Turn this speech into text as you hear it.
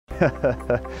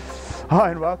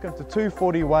Hi and welcome to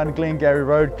 241 Glengarry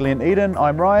Road, Glen Eden.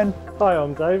 I'm Ryan. Hi,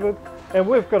 I'm David, and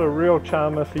we've got a real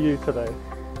charmer for you today.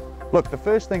 Look, the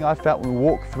first thing I felt when we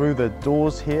walked through the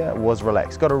doors here was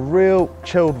relaxed. Got a real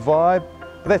chilled vibe,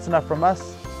 but that's enough from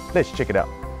us. Let's check it out.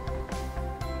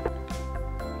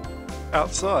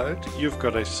 Outside, you've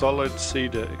got a solid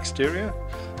cedar exterior,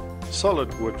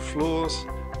 solid wood floors,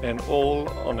 and all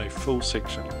on a full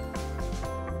section.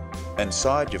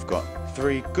 Inside, you've got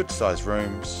 3 good-sized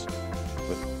rooms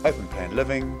with open-plan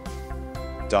living,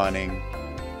 dining,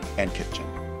 and kitchen.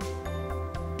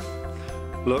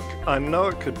 Look, I know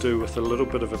it could do with a little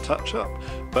bit of a touch-up,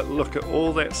 but look at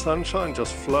all that sunshine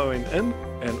just flowing in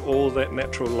and all that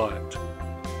natural light.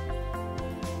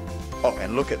 Oh,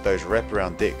 and look at those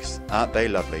wraparound decks. Aren't they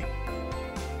lovely?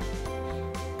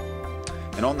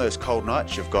 And on those cold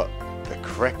nights, you've got the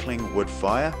crackling wood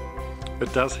fire.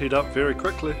 It does heat up very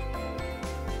quickly.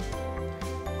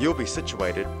 You'll be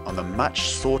situated on the much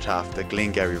sought-after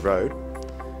Glengarry Road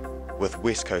with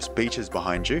West Coast beaches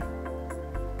behind you,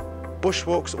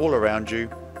 bushwalks all around you,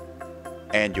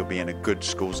 and you'll be in a good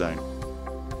school zone.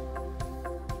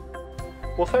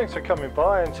 Well, thanks for coming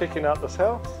by and checking out this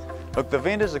house. Look, the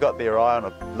vendors have got their eye on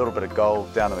a little bit of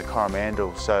gold down in the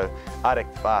Coromandel, so I'd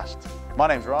act fast. My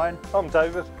name's Ryan. I'm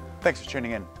David. Thanks for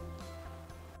tuning in.